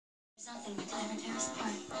Nothing but time to tear us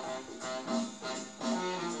apart.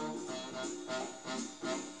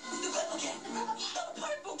 The purple cat! The purple cat! The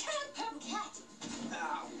purple cat! Purple cat!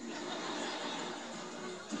 Ow.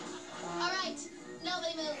 All right,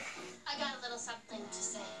 nobody move. I got a little something to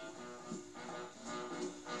say.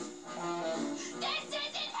 This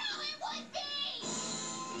isn't how it would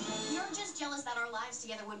be! You're just jealous that our lives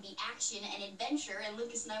together would be action and adventure, and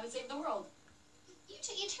Lucas and I would save the world. You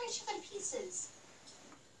tear each other to pieces.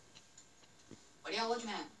 What are y'all looking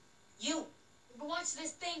at? You! We've been watching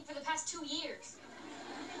this thing for the past 2 years.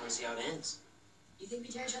 I want to see how it ends. You think we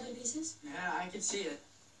tear each other to pieces? Yeah, I can see it.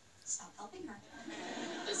 Stop helping her.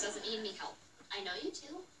 This doesn't need any help. I know you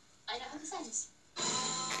two. I know how this ends.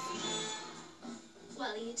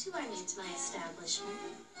 Well, you two are new to my establishment.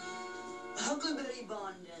 Huckleberry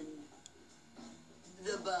Bond and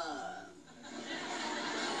the bomb.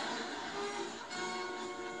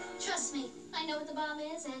 Trust me, I know what the bomb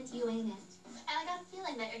is, and you ain't it. And I got a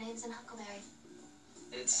feeling that your name's in Huckleberry.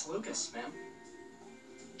 It's Lucas, ma'am.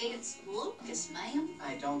 It's Lucas, ma'am.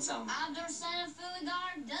 I don't sound... I'm the Santa Fe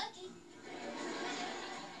guard ducky.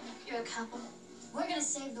 You're a couple. We're gonna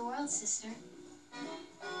save the world, sister.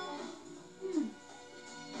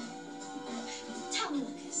 Tell me,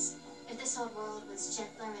 Lucas, if this old world was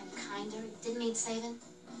gentler and kinder and didn't need saving,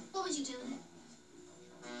 what would you do with it?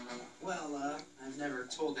 Well, I've never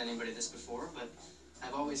told anybody this before, but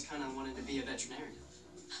I've always kind of wanted to be a veterinarian.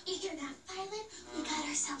 You hear that, Violet? We got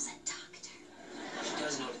ourselves a doctor. She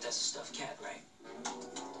does know that that's a stuffed cat, right?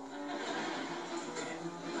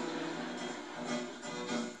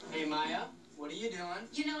 Hey, Maya, what are you doing?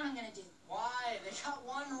 You know what I'm gonna do. Why? They got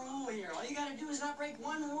one rule here. All you gotta do is not break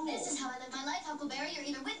one rule. This is how I live my life, Huckleberry. You're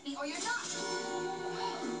either with me or you're not.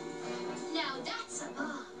 Now that's a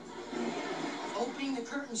bomb. Opening the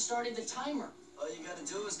curtain started the timer. All you gotta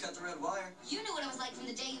do is cut the red wire. You knew what I was like from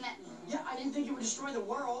the day you met me. Yeah, I didn't think it would destroy the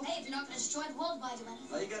world. Hey, if you're not gonna destroy the world, why do anything?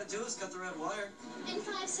 All you gotta do is cut the red wire. In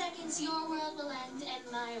 5 seconds, your world will end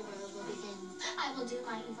and my world will begin. I will do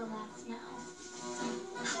my evil laugh now.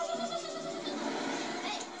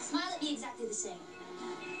 Hey, smile at me exactly the same.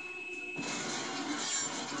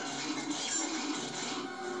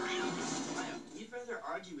 Maya, we'd rather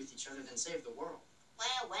argue with each other than save the world.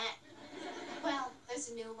 Well, there's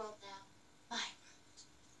a new world now. My world.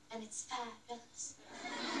 And it's fabulous.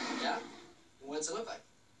 Yeah? What's it look like?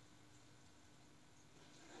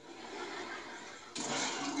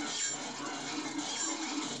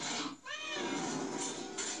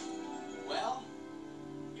 Well,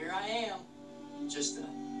 here I am. Just a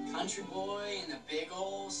country boy in a big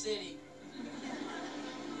old city.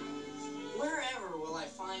 Wherever will I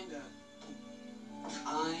find a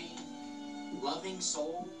kind, loving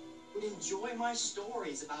soul who'd enjoy my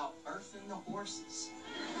stories about birthing the horses?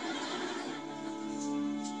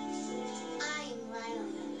 I'm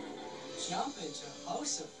Riley. Jump into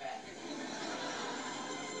Jehoshaphat.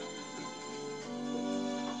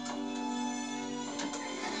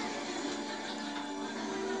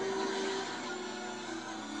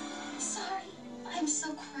 Sorry, I'm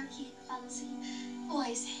so quirky and clumsy.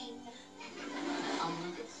 Boys hate